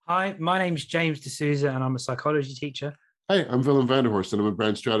Hi, my name's James D'Souza, and I'm a psychology teacher. Hi, I'm Willem Vanderhorst, and I'm a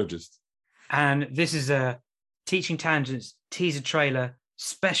brand strategist. And this is a Teaching Tangents teaser trailer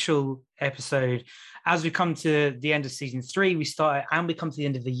special episode. As we come to the end of season 3, we come to the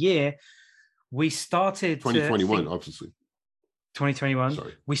end of the year. We started 2021, obviously. 2021.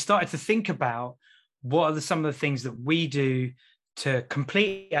 Sorry. We started to think about what are some of the things that we do to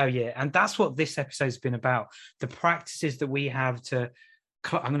complete our year, and that's what this episode's been about. The practices that we have to.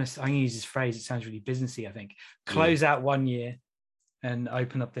 I'm going to use this phrase. It sounds really businessy. I think close out one year and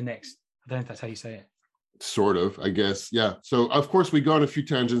open up the next. I don't know if that's how you say it. Sort of, I guess. Yeah. So of course we go on a few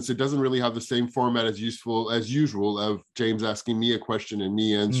tangents. It doesn't really have the same format as usual of James asking me a question and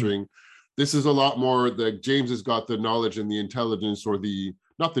me answering. This is a lot more that James has got the knowledge and the intelligence, or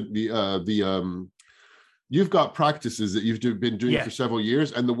you've got practices that you've been doing for several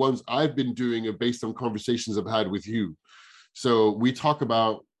years, and the ones I've been doing are based on conversations I've had with you. So we talk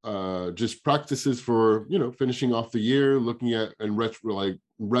about just practices for, finishing off the year, looking at and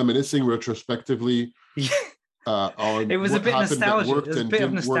reminiscing retrospectively on it was what a bit happened nostalgic. that worked and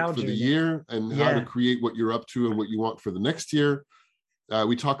didn't work for the year, and how to create what you're up to and what you want for the next year.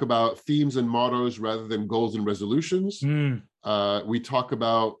 We talk about themes and mottos rather than goals and resolutions.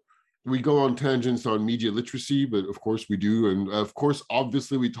 We go on tangents on media literacy, but of course we do. And of course,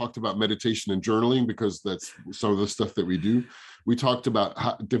 obviously, we talked about meditation and journaling because that's some of the stuff that we do. We talked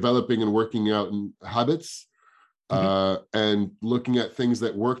about developing and working out in habits, and looking at things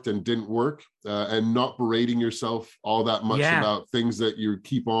that worked and didn't work, and not berating yourself all that much about things that you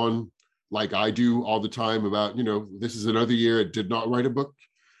keep on, like I do all the time, about, this is another year I did not write a book,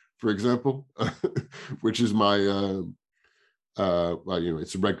 for example, which is my...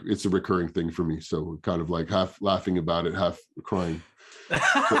 it's a recurring thing for me, so kind of like half laughing about it, half crying.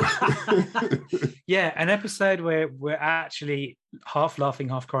 An episode where we're actually half laughing,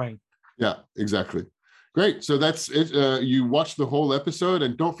 half crying. Yeah, exactly. Great. So that's it. You watch the whole episode,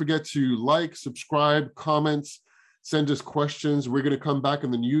 and don't forget to like, subscribe, comments, send us questions. We're going to come back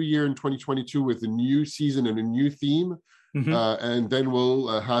in the new year in 2022 with a new season and a new theme. And then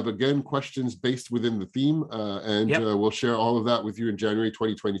we'll have again questions based within the theme, and we'll share all of that with you in January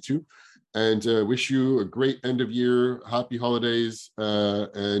 2022, and wish you a great end of year, happy holidays,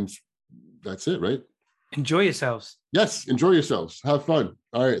 and that's it, right? Enjoy yourselves. Yes, enjoy yourselves, have fun.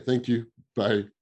 All right, thank you, bye.